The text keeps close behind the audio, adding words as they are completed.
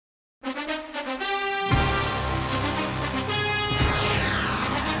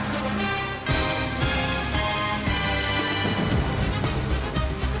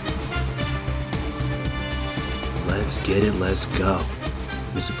Let's get it. Let's go.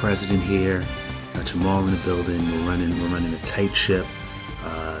 Mr. President here. Got Jamal in the building. We're running a tight ship.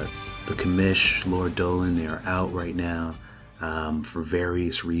 The commish, Lord Dolan, they are out right now for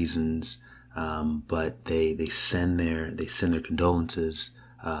various reasons. But they send their condolences.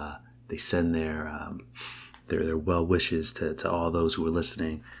 They send their well wishes to all those who are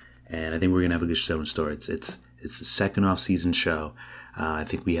listening. And I think we're gonna have a good show in store. It's the second off season show. I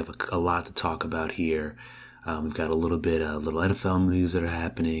think we have a lot to talk about here. We've got a little NFL news that are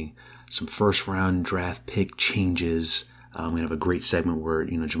happening, some first round draft pick changes. We're gonna have a great segment where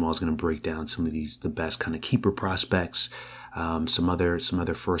Jamal's gonna break down some of the best kind of keeper prospects, some other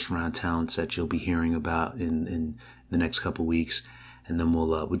first round talents that you'll be hearing about in the next couple weeks, and then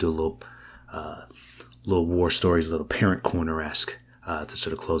we'll do a little war stories, a little parent corner-esque to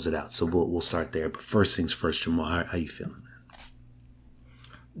sort of close it out. So we'll start there. But first things first, Jamal, how you feeling, man?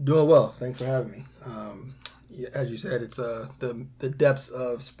 Doing well. Thanks for having me. As you said, it's the depths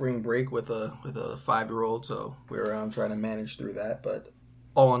of spring break with a 5-year-old, so we're trying to manage through that. But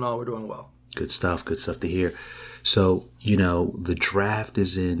all in all, we're doing well. Good stuff to hear. So the draft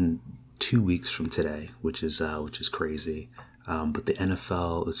is in 2 weeks from today, which is crazy. But the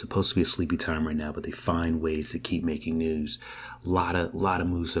NFL is supposed to be a sleepy time right now, but they find ways to keep making news. A lot of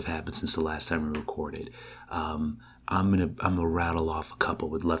moves have happened since the last time we recorded. I'm gonna rattle off a couple.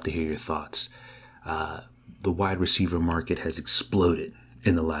 Would love to hear your thoughts. The wide receiver market has exploded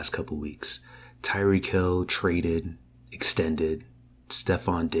in the last couple weeks. Tyreek Hill traded, extended.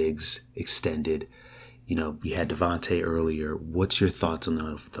 Stephon Diggs extended. We had Devontae earlier. What's your thoughts on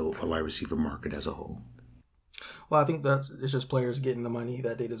the wide receiver market as a whole? Well, I think it's just players getting the money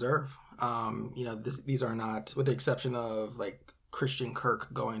that they deserve. These are not, with the exception of like Christian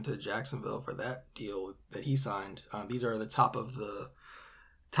Kirk going to Jacksonville for that deal that he signed. These are the top of the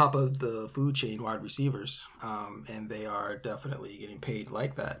food chain wide receivers, and they are definitely getting paid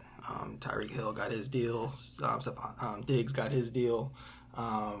like that. Tyreek Hill got his deal. Diggs got his deal.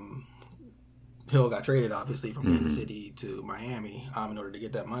 Hill got traded, obviously, from Kansas City to Miami in order to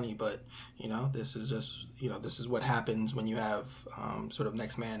get that money. But, this is just, this is what happens when you have sort of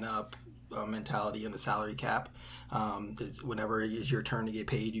next man up mentality in the salary cap. Whenever it's your turn to get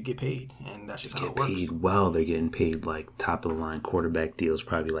paid, you get paid. And that's just how it works. Get paid well. They're getting paid like top of the line quarterback deals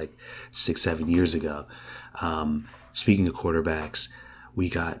probably like 6-7 years ago. Speaking of quarterbacks, we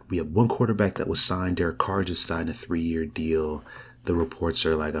have one quarterback that was signed. Derek Carr just signed a 3-year deal. The reports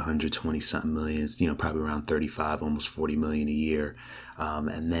are like 120-something million, probably around 35, almost 40 million a year.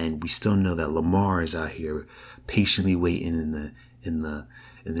 And then we still know that Lamar is out here patiently waiting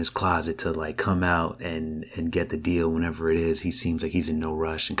in his closet to like come out and get the deal whenever it is. He seems like he's in no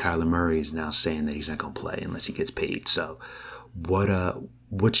rush. And Kyler Murray is now saying that he's not going to play unless he gets paid. So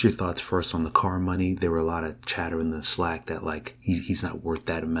what's your thoughts first on the Carr money? There were a lot of chatter in the Slack that like he's not worth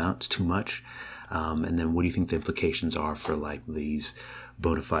that amount. It's too much. And then what do you think the implications are for like these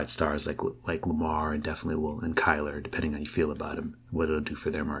bona fide stars like Lamar and and Kyler, depending on how you feel about him, what it'll do for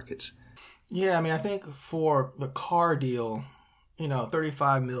their markets? Yeah, I mean, I think for the Carr deal,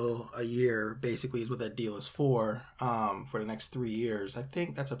 $35 million a year basically is what that deal is for the next 3 years. I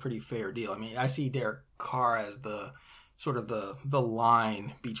think that's a pretty fair deal. I mean, I see Derek Carr as the sort of the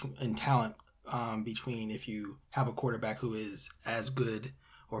line in talent between if you have a quarterback who is as good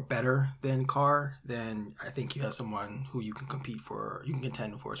or better than Carr, then I think you have someone who you can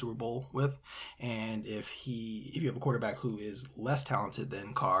contend for a Super Bowl with. And if you have a quarterback who is less talented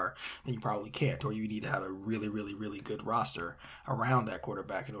than Carr, then you probably can't, or you need to have a really, really, really good roster around that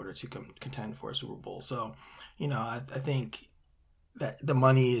quarterback in order to contend for a Super Bowl. So, I think that the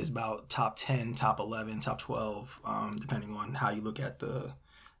money is about top 10, top 11, top 12, depending on how you look at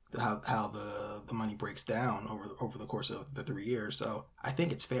how the money breaks down over the course of the 3 years. So I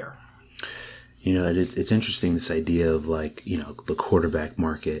think it's fair. It's interesting, this idea of like, the quarterback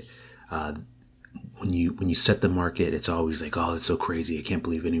market. When you set the market, it's always like, oh, it's so crazy. I can't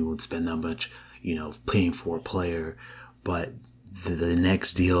believe anyone would spend that much, paying for a player. But the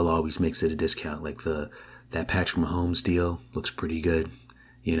next deal always makes it a discount. Like that Patrick Mahomes deal looks pretty good.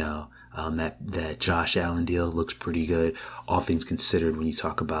 That Josh Allen deal looks pretty good. All things considered, when you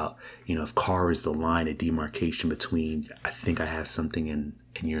talk about, if Carr is the line of demarcation between, I think I have something and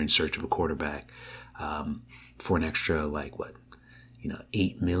you're in search of a quarterback, for an extra, like what,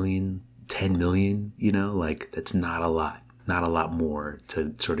 8 million, 10 million, like that's not a lot more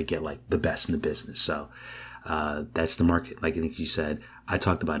to sort of get like the best in the business. So, that's the market. Like I think you said, I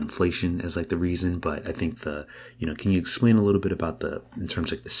talked about inflation as like the reason, but I think can you explain a little bit about in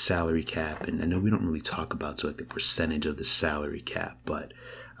terms of like the salary cap? And I know we don't really talk about like the percentage of the salary cap, but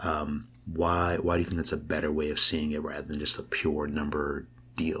why do you think that's a better way of seeing it rather than just a pure number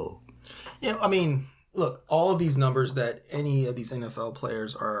deal? Yeah, I mean, look, all of these numbers that any of these NFL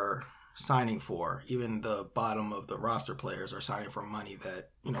players are signing for, even the bottom of the roster players are signing for money that,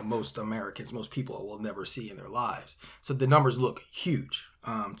 most Americans, most people will never see in their lives. So the numbers look huge,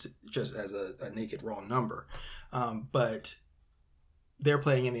 just as a naked raw number. But they're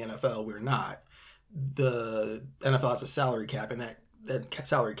playing in the NFL, we're not. The NFL has a salary cap, and that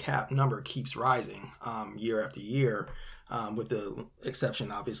salary cap number keeps rising year after year, with the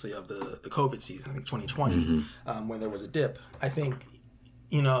exception, obviously, of the COVID season, I think 2020, when there was a dip. I think,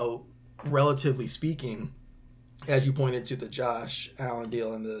 relatively speaking, as you pointed to the Josh Allen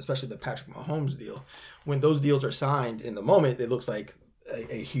deal and especially the Patrick Mahomes deal, when those deals are signed in the moment, it looks like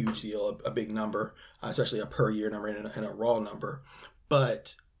a huge deal, a big number, especially a per year number and a raw number.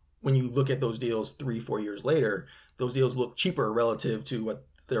 But when you look at those deals 3-4 years later, those deals look cheaper relative to what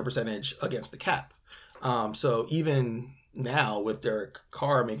their percentage against the cap. So even now with Derek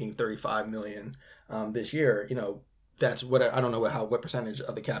Carr making $35 million this year, that's what I don't know what percentage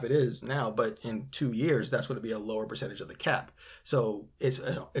of the cap it is now, but in 2 years that's going to be a lower percentage of the cap. So it's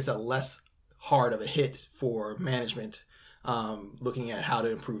a less hard of a hit for management. Looking at how to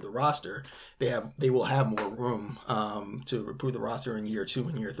improve the roster, they will have more room to improve the roster in year 2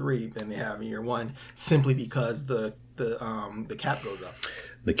 and year 3 than they have in year 1, simply because the cap goes up.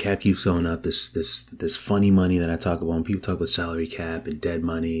 The cap keeps going up. This funny money that I talk about when people talk about salary cap and dead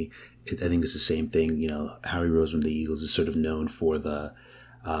money. I think it's the same thing. Howie Roseman of the Eagles is sort of known for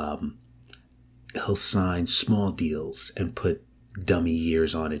he'll sign small deals and put dummy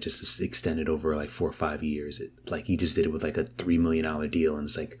years on it just to extend it over like 4 or 5 years. Like he just did it with like a $3 million deal, and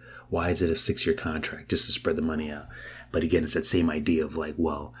it's like, why is it a 6-year contract just to spread the money out? But again, it's that same idea of like,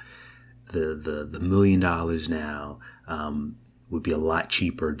 well, the $1 million now would be a lot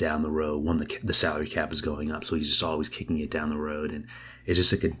cheaper down the road when the salary cap is going up. So he's just always kicking it down the road, and it's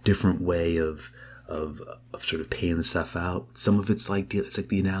just like a different way of sort of paying the stuff out. Some of it's like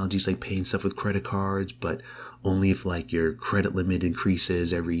the analogy is like paying stuff with credit cards, but only if like your credit limit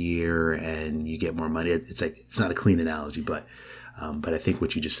increases every year and you get more money. It's not a clean analogy, but I think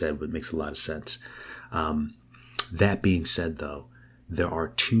what you just said makes a lot of sense. That being said, though, there are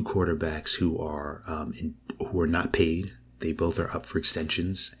 2 quarterbacks who are not paid. They both are up for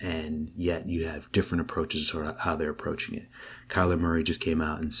extensions, and yet you have different approaches to how they're approaching it. Kyler Murray just came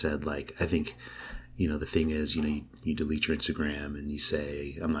out and said, like, I think, the thing is, you delete your Instagram and you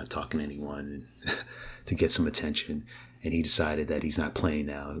say, I'm not talking to anyone to get some attention. And he decided that he's not playing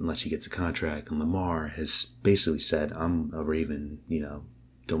now unless he gets a contract. And Lamar has basically said, I'm a Raven,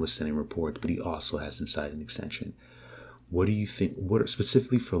 don't listen to any reports, but he also hasn't signed an extension. What do you think,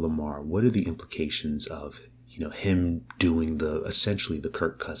 specifically for Lamar, what are the implications of him doing essentially the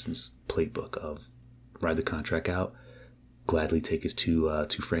Kirk Cousins playbook of ride the contract out, gladly take his two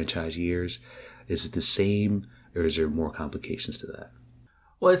franchise years? Is it the same, or is there more complications to that?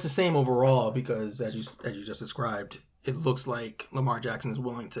 Well, it's the same overall, because as you just described, it looks like Lamar Jackson is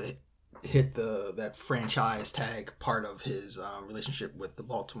willing to hit that franchise tag part of his relationship with the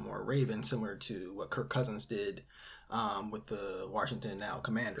Baltimore Ravens, similar to what Kirk Cousins did with the Washington now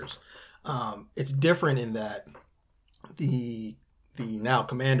Commanders. It's different in that the now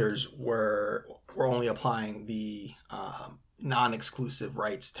Commanders were only applying the non-exclusive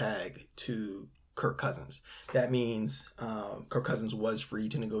rights tag to Kirk Cousins. That means Kirk Cousins was free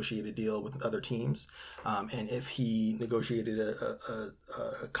to negotiate a deal with other teams, and if he negotiated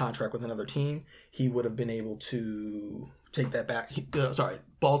a contract with another team, he would have been able to take that back.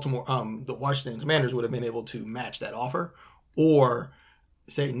 Baltimore, the Washington Commanders would have been able to match that offer, or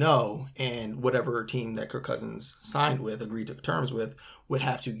say no, and whatever team that Kirk Cousins signed with, agreed to terms with, would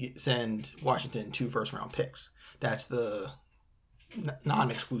have to send Washington 2 first-round picks. That's the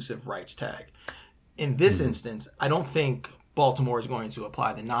non-exclusive rights tag. In this instance, I don't think Baltimore is going to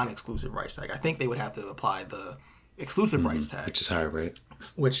apply the non-exclusive rights tag. I think they would have to apply the exclusive rights tag, which is higher, right?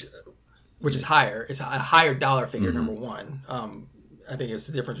 Which is higher. It's a higher dollar figure. Number one, I think it's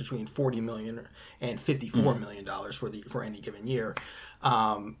the difference between $40 million and $54 million for any given year.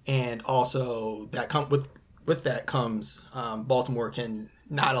 And also that with that comes Baltimore can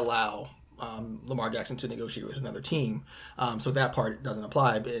not allow Lamar Jackson to negotiate with another team, so that part doesn't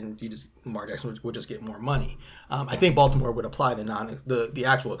apply. And Lamar Jackson would just get more money. I think Baltimore would apply the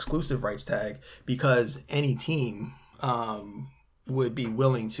actual exclusive rights tag, because any team would be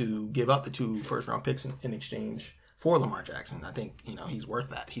willing to give up the 2 first-round picks in exchange for Lamar Jackson. I think he's worth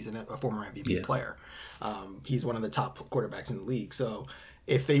that. He's a former MVP player. He's one of the top quarterbacks in the league. So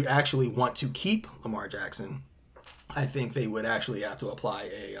if they actually want to keep Lamar Jackson, I think they would actually have to apply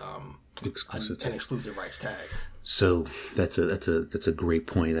an exclusive rights tag. So that's a great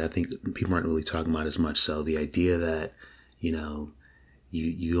point. I think people aren't really talking about as much. So the idea that,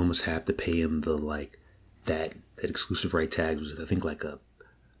 you almost have to pay him that exclusive right tag was, I think, like a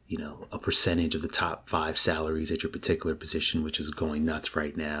percentage of the top 5 salaries at your particular position, which is going nuts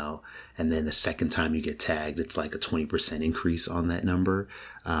right now. And then the second time you get tagged, it's like a 20% increase on that number.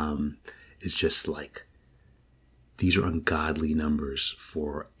 It's just like, these are ungodly numbers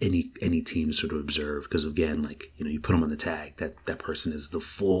for any team to sort of observe, because again, you put them on the tag, that person is the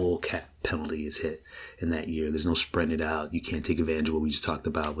full cap penalty is hit in that year. There's no spreading it out. You can't take advantage of what we just talked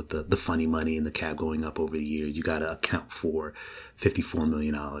about with the funny money and the cap going up over the years. You got to account for $54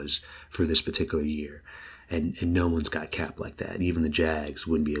 million for this particular year. And no one's got cap like that. Even the Jags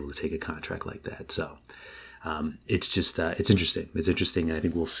wouldn't be able to take a contract like that. So it's just, it's interesting. It's interesting. And I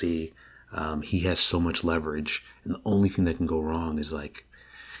think we'll see. He has so much leverage, and the only thing that can go wrong is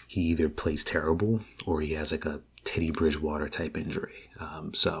he either plays terrible or he has like a Teddy Bridgewater type injury.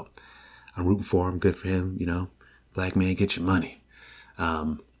 So I'm rooting for him. Good for him. Black man, get your money.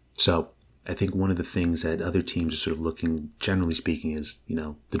 So I think one of the things that other teams are sort of looking, generally speaking, is,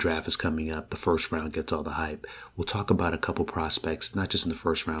 the draft is coming up. The first round gets all the hype. We'll talk about a couple prospects, not just in the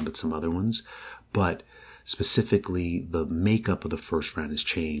first round, but some other ones. But specifically, the makeup of the first round has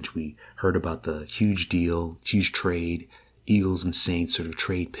changed. We heard about the huge deal, huge trade, Eagles and Saints sort of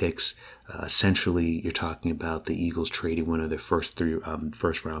trade picks. Essentially, you're talking about the Eagles trading one of their first 3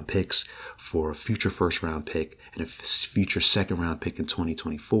 first round picks for a future first round pick and a future second round pick in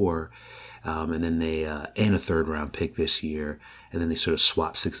 2024. And then they and a third round pick this year. And then they sort of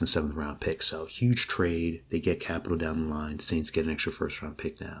swap 6th and 7th round picks. So huge trade. They get capital down the line. Saints get an extra first round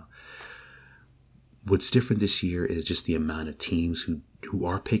pick now. What's different this year is just the amount of teams who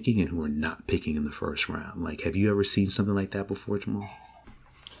are picking and who are not picking in the first round. Have you ever seen something like that before, Jamal?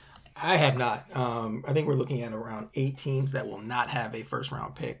 I have not. I think we're looking at around 8 teams that will not have a first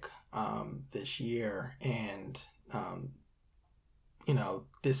round pick this year. And,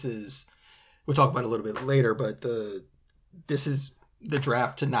 this is, we'll talk about it a little bit later, but this is the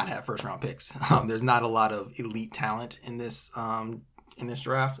draft to not have first round picks. There's not a lot of elite talent in this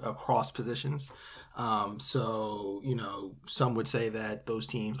draft across positions. So, some would say that those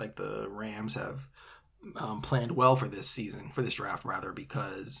teams like the Rams have planned well for this draft rather,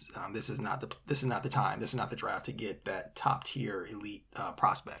 because this is not the time. This is not the draft to get that top tier elite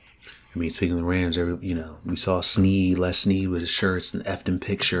prospect. I mean, speaking of the Rams, we saw Les Snead with his shirts and effed and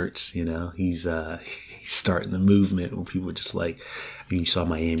pick shirts. He's starting the movement when people were just you saw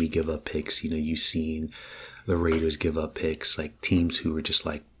Miami give up picks. You've seen the Raiders give up picks, teams who were just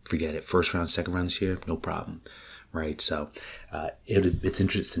forget it, first round, second round this year, no problem, right? So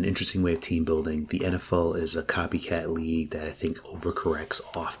it's an interesting way of team building. The NFL is a copycat league that I think overcorrects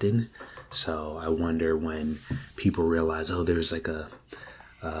often. So I wonder when people realize, there's a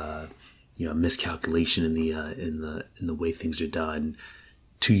miscalculation in the way things are done.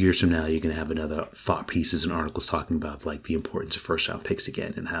 2 years from now, you're going to have another thought pieces and articles talking about the importance of first round picks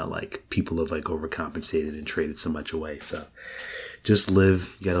again, and how people have overcompensated and traded so much away. So just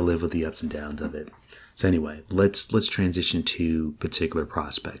live. You got to live with the ups and downs of it. So anyway, let's transition to particular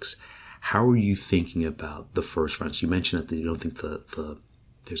prospects. How are you thinking about the first round? So you mentioned that you don't think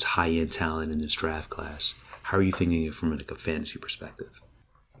there's high end talent in this draft class. How are you thinking it from a fantasy perspective?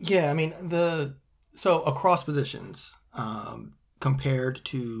 Yeah, I mean so across positions. Compared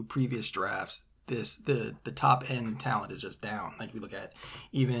to previous drafts, the top end talent is just down. If you look at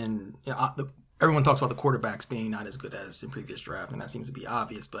even everyone talks about the quarterbacks being not as good as in previous draft, and that seems to be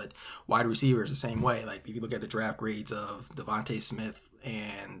obvious. But wide receivers the same way. If you look at the draft grades of Devontae Smith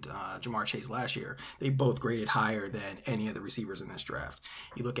and Jamar Chase last year, they both graded higher than any of the receivers in this draft.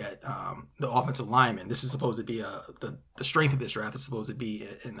 You look at the offensive linemen. This is supposed to be the strength of this draft is supposed to be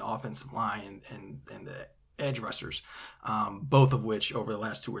in the offensive line and the edge rushers, both of which over the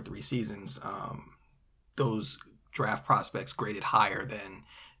last 2 or 3 seasons, those draft prospects graded higher than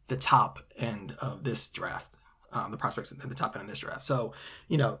the top end of this draft, the prospects at the top end of this draft. So,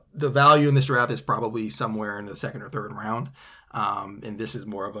 the value in this draft is probably somewhere in the second or third round. And this is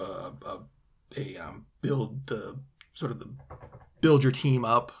more of a build your team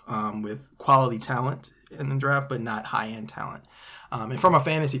up with quality talent in the draft, but not high end talent. And from a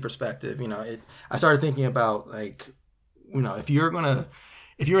fantasy perspective, I started thinking about if you're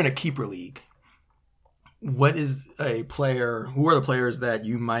in a keeper league, what is a player? Who are the players that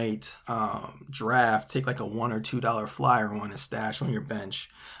you might draft? Take a $1 or $2 flyer on a stash on your bench.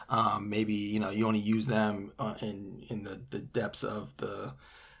 Maybe you only use them in the depths of the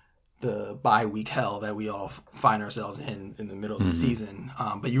the bye week hell that we all find ourselves in the middle of the season.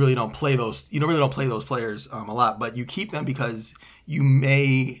 But you really don't play those. You really don't play those players a lot. But you keep them because you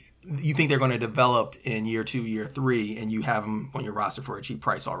think they're going to develop in year 2, year 3, and you have them on your roster for a cheap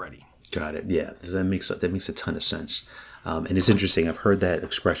price already. Got it. Yeah, that makes a ton of sense. And it's interesting. I've heard that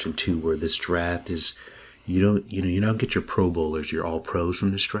expression too, where this draft is. You don't get your Pro Bowlers, your All Pros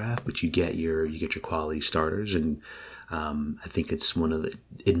from this draft, but you get your quality starters, and I think it's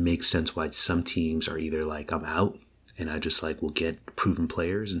it makes sense why some teams are either like, I'm out and I just will get proven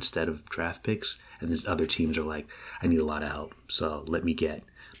players instead of draft picks, and there's other teams are like, I need a lot of help, so let me get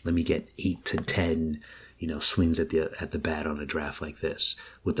 8 to 10 swings at the bat on a draft like this,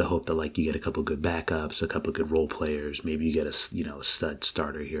 with the hope that you get a couple good backups, a couple good role players, maybe you get a stud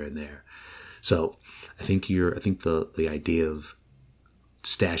starter here and there. So I think the idea of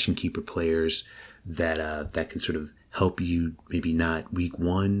stashing keeper players that can sort of help you, maybe not week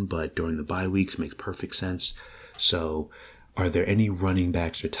 1, but during the bye weeks, makes perfect sense. So are there any running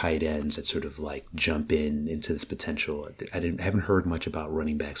backs or tight ends that sort of jump into this potential? I haven't heard much about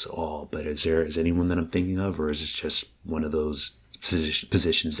running backs at all, but is anyone that I'm thinking of, or is this just one of those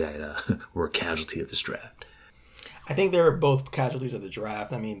positions that were a casualty of this draft? I think they're both casualties of the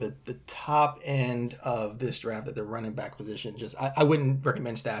draft. I mean, the top end of this draft at the running back position, I wouldn't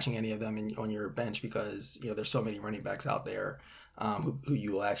recommend stashing any of them on your bench, because there's so many running backs out there who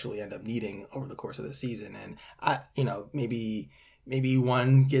you will actually end up needing over the course of the season. And maybe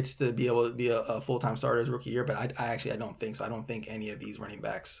one gets to be able to be a full-time starter his rookie year, but I don't think so. I don't think any of these running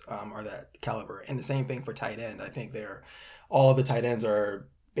backs are that caliber. And the same thing for tight end. I think all of the tight ends are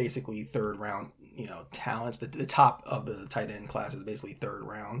basically third round talents. The top of the tight end class is basically third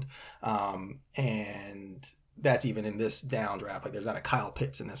round, and that's even in this down draft. There's not a Kyle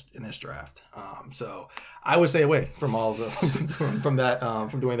Pitts in this draft, so I would stay away from all the from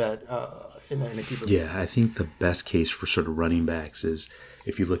doing that in a keeper. Yeah, I think the best case for sort of running backs is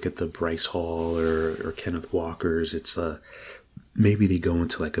if you look at the Bryce Hall or Kenneth Walkers, it's maybe they go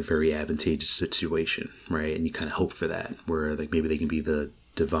into a very advantageous situation, right? And you kind of hope for that, where maybe they can be the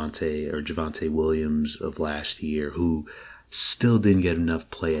Javonte Williams of last year, who still didn't get enough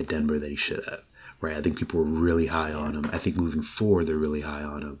play at Denver that he should have, right? I think people were really high on him. I think moving forward, they're really high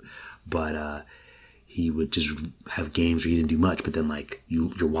on him. But he would just have games where he didn't do much, but then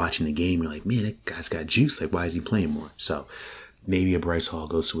you're watching the game, you're like, man, that guy's got juice. Why is he playing more? So maybe a Bryce Hall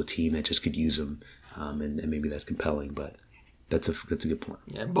goes to a team that just could use him, and maybe that's compelling, but that's a good point.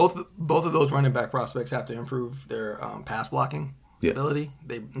 Yeah, both of those running back prospects have to improve their pass blocking ability.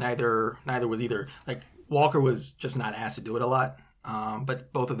 They neither was either Walker was just not asked to do it a lot,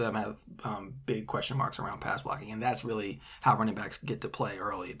 but both of them have big question marks around pass blocking, and that's really how running backs get to play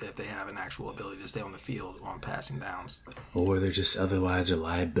early, if they have an actual ability to stay on the field on passing downs. Or they're just otherwise they're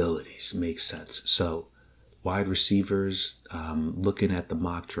liabilities. Makes sense. So wide receivers, looking at the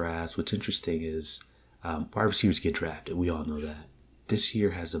mock drafts, what's interesting is wide receivers get drafted. We all know that. This year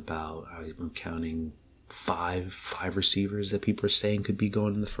has about, I'm counting, five receivers that people are saying could be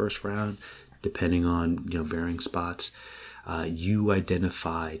going in the first round, depending on varying spots. You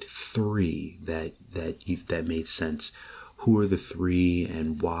identified 3 that made sense. Who are the 3,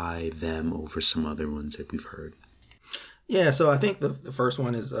 and why them over some other ones that we've heard? Yeah, so I think the first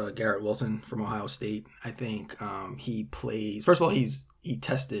one is Garrett Wilson from Ohio State. I think he plays. First of all, he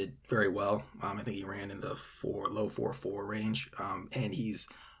tested very well. I think he ran in the low 4.4 range, and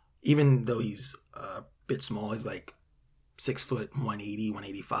even though he's bit small, he's 6 foot 180,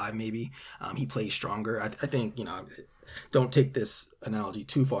 185 maybe. He plays stronger. I think don't take this analogy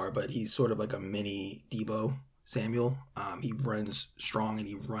too far, but he's sort of like a mini Deebo Samuel. He runs strong,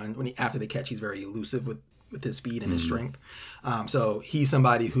 and after the catch, he's very elusive with his speed and his strength. So he's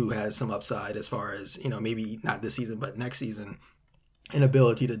somebody who has some upside as far as maybe not this season but next season, an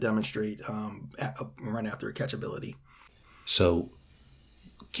ability to demonstrate run after a catch ability. So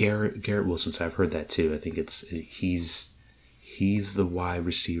Garrett Wilson, so I've heard that too. I think he's the wide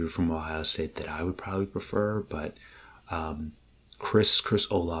receiver from Ohio State that I would probably prefer, but Chris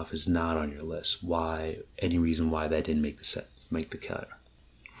Olaf is not on your list. Why? Any reason why that didn't make the cut?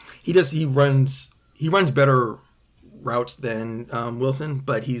 He runs better routes than Wilson,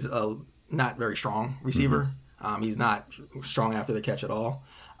 but he's a not very strong receiver. He's not strong after the catch at all.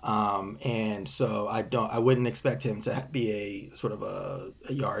 And so I wouldn't expect him to be a sort of a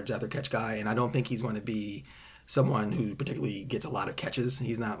yards after catch guy, and I don't think he's going to be someone who particularly gets a lot of catches.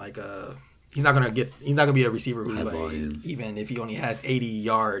 He's not he's not going to be a receiver who even if he only has 80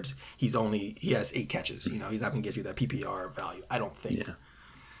 yards, he has 8 catches. He's not going to get you that PPR value, I don't think.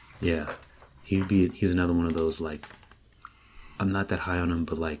 Yeah. He's another one of those I'm not that high on him,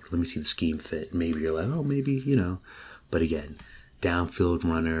 but like, let me see the scheme fit. Maybe you're like, oh, maybe, But again, downfield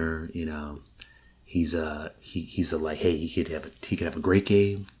runner, he's he's a like, hey, he could have a great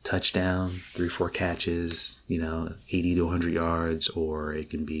game, touchdown, 3-4 catches, 80 to 100 yards, or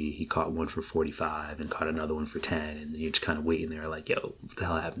it can be he caught one for 45 and caught another one for 10, and you're just kind of waiting there like, yo, what the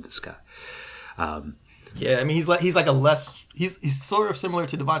hell happened to this guy? Yeah, I mean, he's sort of similar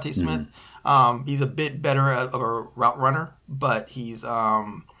to Devontae Smith. He's a bit better of a route runner, but he's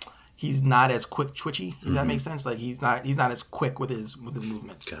not as quick twitchy. If that makes sense. Like he's not as quick with his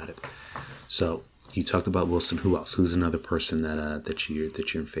movements. Got it. So you talked about Wilson. Who else? Who's another person that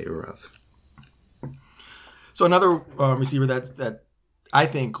you're in favor of? So another receiver that I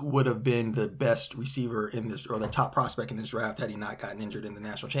think would have been the best receiver in this, or the top prospect in this draft, had he not gotten injured in the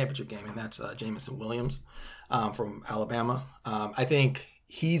national championship game, and that's Jameson Williams from Alabama. I think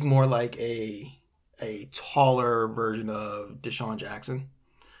he's more like a taller version of Deshaun Jackson.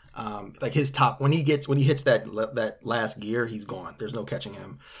 Like his top, when he hits that last gear, he's gone. There's no catching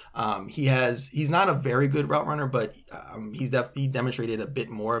him. He's not a very good route runner, but he demonstrated a bit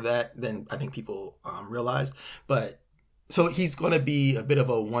more of that than I think people realized. But so he's going to be a bit of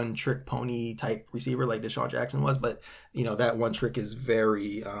a one-trick pony type receiver like Deshaun Jackson was, but that one trick is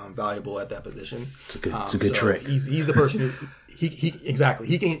very valuable at that position. It's a good trick. He's the person who exactly.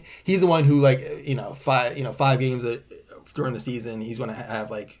 He's the one who 5 games during the season he's going to have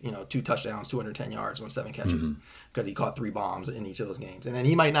 2 touchdowns, 210 yards on 7 catches because he caught 3 bombs in each of those games. And then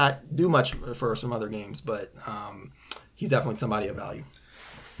he might not do much for some other games, but he's definitely somebody of value.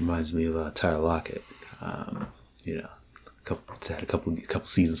 Reminds me of Tyler Lockett. Had a couple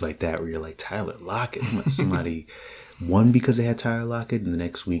seasons like that where you're like, Tyler Lockett. Somebody won because they had Tyler Lockett, and the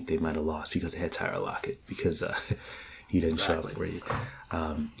next week they might have lost because they had Tyler Lockett because he didn't show up for you.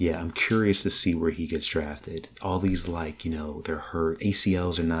 I'm curious to see where he gets drafted. All these they're hurt.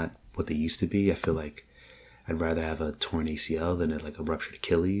 ACLs are not what they used to be. I feel like I'd rather have a torn ACL than a ruptured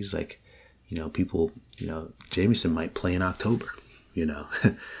Achilles. People, Jameson might play in October.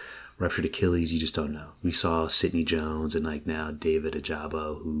 Ruptured Achilles, you just don't know. We saw Sidney Jones and now David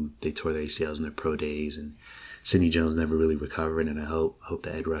Ajabo, who they tore their ACLs in their pro days, and Sidney Jones never really recovered. And I hope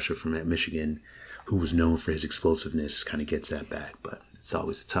the edge rusher from Michigan, who was known for his explosiveness, kind of gets that back. But it's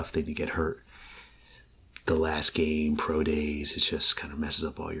always a tough thing to get hurt. The last game, pro days, it just kind of messes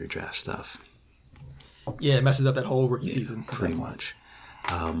up all your draft stuff. Yeah, it messes up that whole rookie season. Pretty much.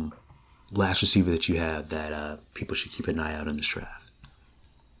 Last receiver that you have that people should keep an eye out in this draft.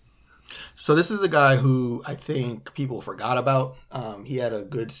 So this is a guy who I think people forgot about. He had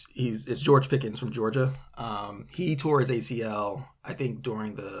it's George Pickens from Georgia. He tore his ACL, I think,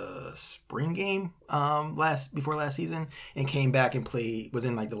 during the spring game before last season, and came back and was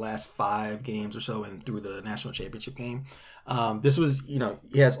in the last 5 games or so and through the national championship game. This was,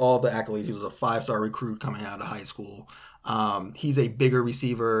 he has all the accolades. He was a 5-star recruit coming out of high school. He's a bigger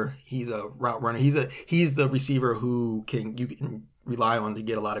receiver. He's a route runner. He's the receiver who you can rely on to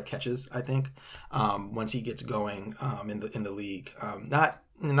get a lot of catches, I think, once he gets going in the league.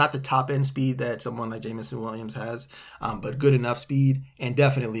 Not the top end speed that someone like Jameson Williams has, but good enough speed, and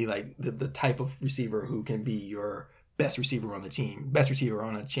definitely the type of receiver who can be your best receiver on the team, best receiver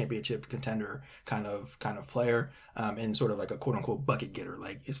on a championship contender kind of player, and sort of like a quote unquote bucket getter.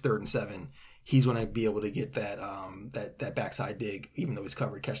 Like it's 3rd and 7. He's going to be able to get that backside dig, even though he's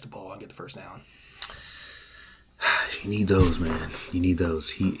covered, catch the ball and get the first down. You need those, man. You need those.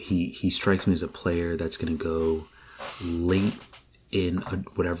 He strikes me as a player that's going to go late in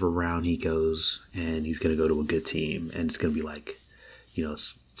whatever round he goes, and he's going to go to a good team, and it's going to be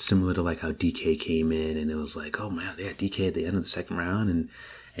similar to how DK came in, and it was oh man, they had DK at the end of the 2nd round,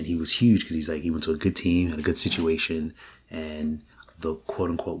 and he was huge because he went to a good team, had a good situation, and the quote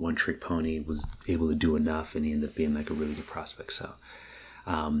unquote one trick pony was able to do enough, and he ended up being a really good prospect. So.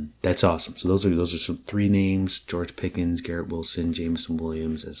 That's awesome. So those are some 3 names: George Pickens, Garrett Wilson, Jameson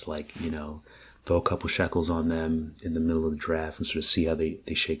Williams. As throw a couple shekels on them in the middle of the draft and sort of see how they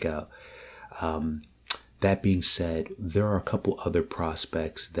shake out. That being said, there are a couple other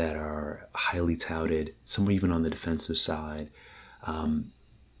prospects that are highly touted. Some are even on the defensive side.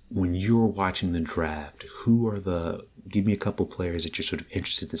 When you're watching the draft, give me a couple players that you're sort of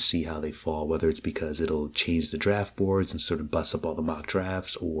interested to see how they fall, whether it's because it'll change the draft boards and sort of bust up all the mock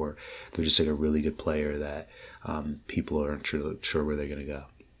drafts, or they're just a really good player that people aren't sure where they're going to go.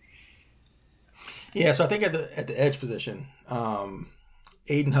 Yeah, so I think at the edge position,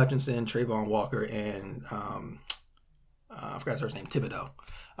 Aiden Hutchinson, Trayvon Walker, and I forgot his first name, Thibodeau,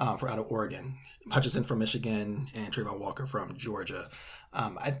 out of Oregon. Hutchinson from Michigan and Trayvon Walker from Georgia.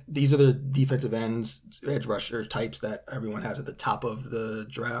 These are the defensive ends, edge rusher types that everyone has at the top of the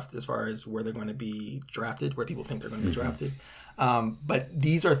draft as far as where they're going to be drafted, where people think they're going to be drafted. But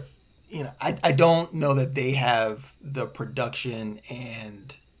these are, I don't know that they have the production,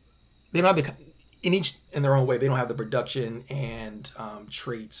 and they don't have in their own way, they don't have the production and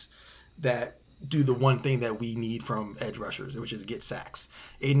traits that do the one thing that we need from edge rushers, which is get sacks.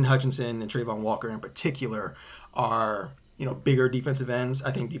 Aiden Hutchinson and Trayvon Walker in particular are, bigger defensive ends. I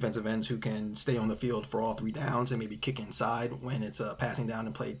think defensive ends who can stay on the field for all 3 downs and maybe kick inside when it's passing down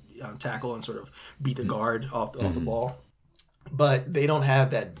and play tackle and sort of beat the guard off the ball. But they don't have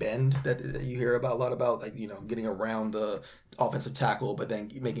that bend that you hear about a lot about, like, getting around the offensive tackle, but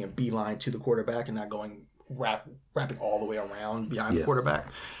then making a beeline to the quarterback and not going wrapping all the way around behind the quarterback.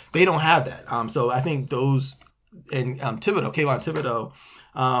 They don't have that. So I think those, and Kayvon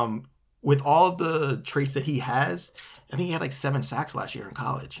Thibodeaux, with all of the traits that he has, I think he had like 7 sacks last year in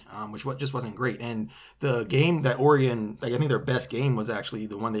college, which just wasn't great. And the game that Oregon, I think their best game was actually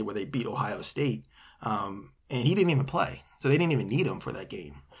the one where they beat Ohio State, and he didn't even play, so they didn't even need him for that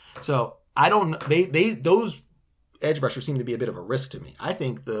game. So I don't know. Those edge rushers seem to be a bit of a risk to me. I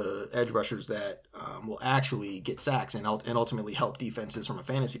think the edge rushers that will actually get sacks and ultimately help defenses from a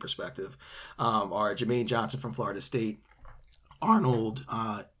fantasy perspective are Jermaine Johnson from Florida State, Arnold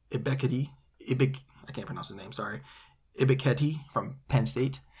Ebiketie, I can't pronounce his name, sorry, Ebiketie from Penn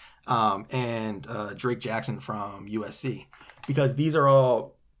State, and Drake Jackson from USC, because these are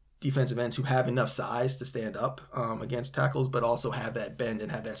all defensive ends who have enough size to stand up against tackles, but also have that bend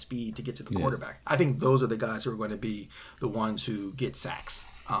and have that speed to get to the quarterback. I think those are the guys who are going to be the ones who get sacks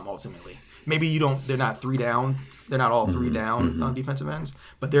ultimately. Maybe they're not 3 down. They're not all 3 down on defensive ends,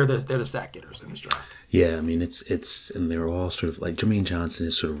 but they're the sack getters in this draft. Yeah, I mean it's and they're all sort of like Jermaine Johnson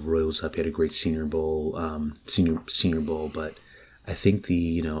is sort of rose up. He had a great Senior Bowl, but I think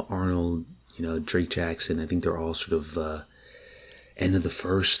the Arnold, Drake Jackson, I think they're all sort of end of the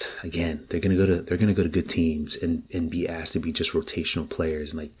first. Again, they're gonna go to good teams and be asked to be just rotational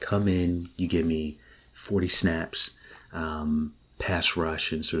players and like come in, you give me 40 snaps, pass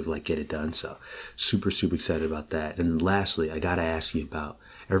rush, and sort of like get it done. So super excited about that. And lastly, I gotta ask you about,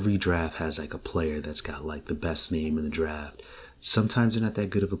 every draft has like a player that's got like the best name in the draft. Sometimes they're not that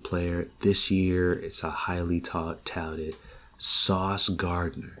good of a player. This year it's a highly touted Sauce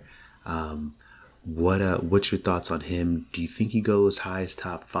Gardner. What's your thoughts on him? Do you think he goes as high as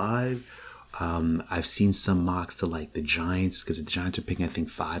top 5? I've seen some mocks to like the Giants, because the Giants are picking I think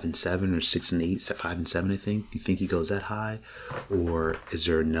 5 and 7 or 6 and 8, 5 and 7 I think. Do you think he goes that high, or is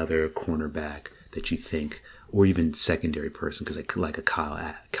there another cornerback that you think, or even secondary person, because like a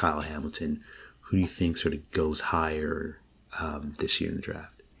Kyle Hamilton, who do you think sort of goes higher this year in the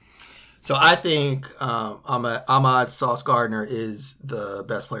draft? So I think Ahmad Sauce Gardner is the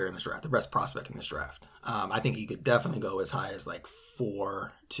best player in this draft, the best prospect in this draft. I think he could definitely go as high as like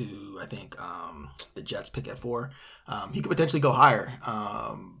 4 to, I think, the Jets pick at 4. He could potentially go higher,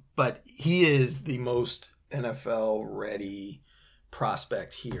 but he is the most NFL-ready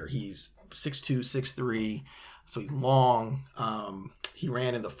prospect here. He's 6'2", 6'3", so he's long. He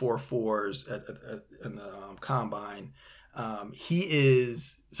ran in the 4.4s in the combine.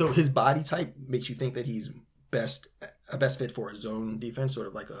 So his body type makes you think that he's best fit for a zone defense, sort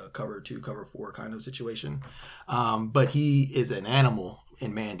of like a cover 2, cover 4 kind of situation. But he is an animal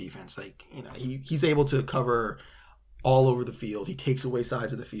in man defense. Like, he's able to cover all over the field. He takes away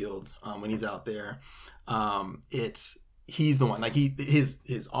sides of the field when he's out there. He's the one. Like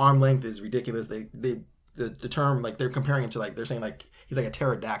his arm length is ridiculous. The term, like, they're comparing him to, like, they're saying like he's like a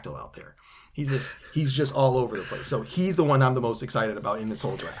pterodactyl out there. He's just all over the place. So he's the one I'm the most excited about in this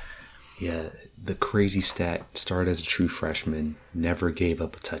whole draft. Yeah, the crazy stat: started as a true freshman, never gave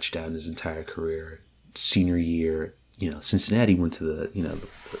up a touchdown his entire career. Senior year, Cincinnati went to the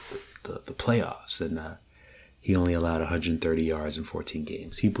playoffs, and he only allowed 130 yards in 14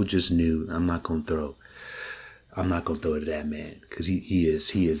 games. People just knew, I'm not gonna throw it to that man, because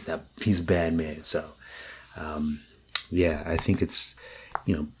he's a bad man. So yeah, I think it's,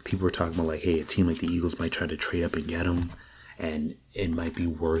 people were talking about like, hey, a team like the Eagles might try to trade up and get him, and it might be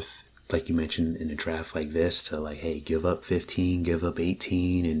worth, like you mentioned, in a draft like this, to like, hey, give up 15, give up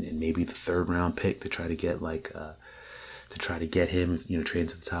 18, and maybe the 3rd round pick to try to get him, trade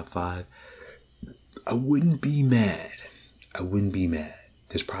into the top 5. I wouldn't be mad.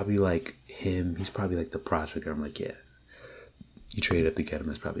 There's probably like him. He's probably like the prospect. I'm like, yeah, you trade up to get him.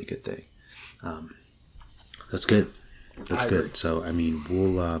 That's probably a good thing. That's good. That's good. So, I mean,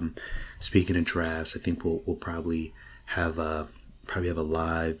 we'll, speaking of drafts, I think we'll probably have probably have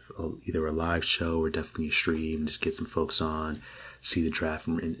either a live show or definitely a stream. Just get some folks on, see the draft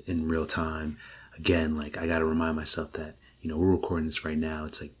in real time. Again, like I got to remind myself that, we're recording this right now.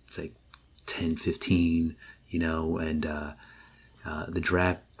 It's like 10:15, and the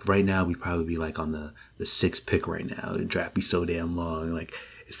draft right now, we'd probably be like on the 6th pick right now. The draft be so damn long. Like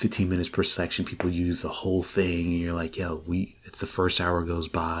it's 15 minutes per section. People use the whole thing, and you're like, yo, it's the first hour goes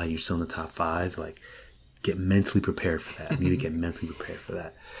by. You're still in the top 5. Like, get mentally prepared for that. I need to get mentally prepared for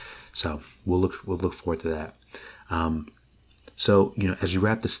that. So we'll look forward to that. So as you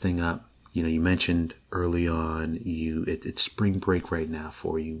wrap this thing up, you mentioned early on it's spring break right now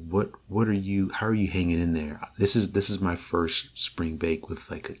for you. How are you hanging in there? This is my first spring break with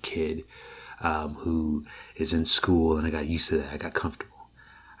like a kid who is in school, and I got used to that. I got comfortable.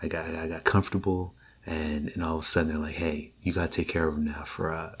 I got comfortable, and all of a sudden they're like, hey, you got to take care of him now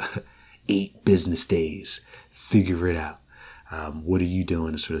for 8 business days. Figure it out. What are you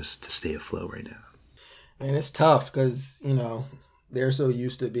doing to stay afloat right now? Man, it's tough because, they're so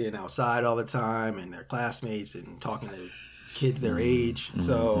used to being outside all the time and their classmates and talking to kids their age.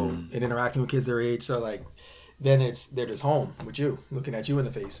 So, and interacting with kids their age. So, like, then they're just home with you, looking at you in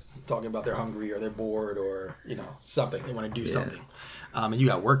the face, talking about they're hungry or they're bored or, something. They want to do something. And you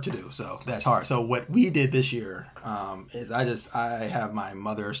got work to do. So that's hard. So what we did this year is I have my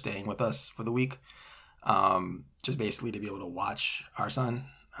mother staying with us for the week, just basically to be able to watch our son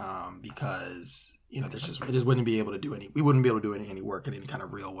because, it just wouldn't be able to do we wouldn't be able to do any work in any kind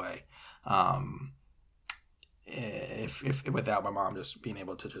of real way. If without my mom just being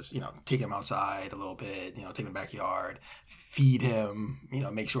able to just, take him outside a little bit, take him in the backyard, feed him,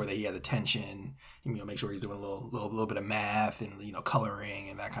 make sure that he has attention, make sure he's doing a little bit of math and, coloring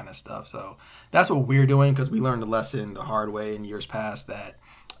and that kind of stuff. So that's what we're doing because we learned a lesson the hard way in years past that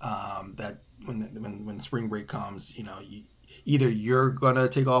when spring break comes, either you're going to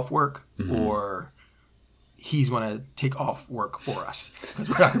take off work or he's going to take off work for us because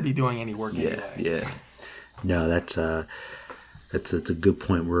we're not going to be doing any work anyway. Yeah. No, that's a good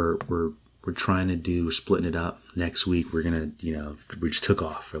point. We're trying to we're splitting it up. Next week we're gonna, we just took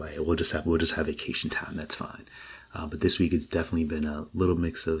off. We're like, we'll just have vacation time. That's fine. But this week it's definitely been a little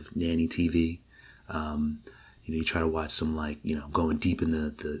mix of nanny TV. You try to watch some going deep in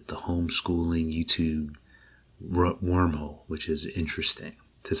the homeschooling YouTube wormhole, which is interesting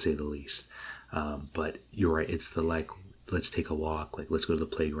to say the least. But you're right. It's the let's take a walk. Let's go to the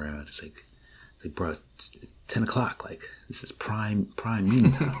playground. It's like, bro, it's 10 o'clock. This is prime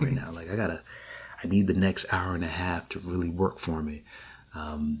meeting time right now. I need the next hour and a half to really work for me.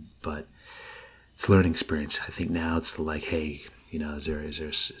 But it's a learning experience. I think now it's hey,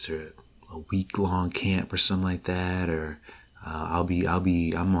 is there a week-long camp or something like that? Or I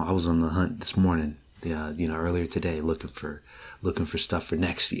was on the hunt this morning, earlier today, looking for stuff for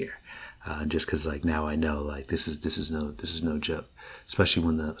next year. Just because now I know this is no joke, especially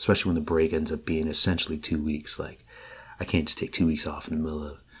when the break ends up being essentially 2 weeks. I can't just take 2 weeks off in the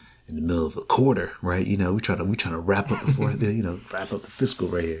middle of a quarter, right? We trying to wrap up before wrap up the fiscal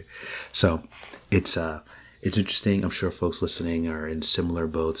right here. So it's interesting. I'm sure folks listening are in similar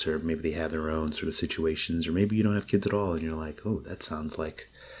boats, or maybe they have their own sort of situations, or maybe you don't have kids at all and you're like, oh, that sounds like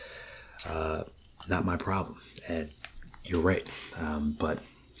not my problem. And you're right, but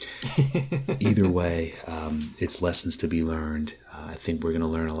either way, it's lessons to be learned. I think we're going to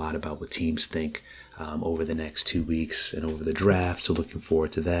learn a lot about what teams think over the next 2 weeks and over the draft. So looking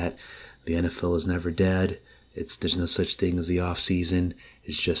forward to that. The NFL is never dead. There's no such thing as the off season.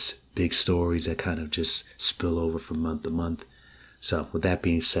 It's just big stories that kind of just spill over from month to month. So with that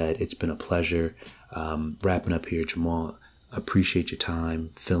being said, it's been a pleasure wrapping up here, Jamal. Appreciate your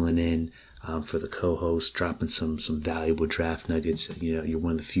time filling in. For the co-host, dropping some valuable draft nuggets. You're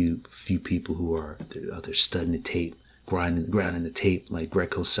one of the few people who are out there studying the tape, grinding the tape like Greg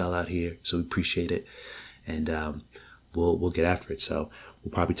Cosell out here. So we appreciate it, and we'll get after it. So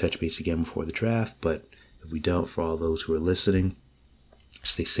we'll probably touch base again before the draft. But if we don't, for all those who are listening,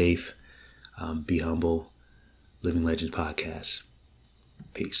 stay safe, be humble. Living Legends Podcast.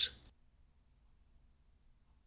 Peace.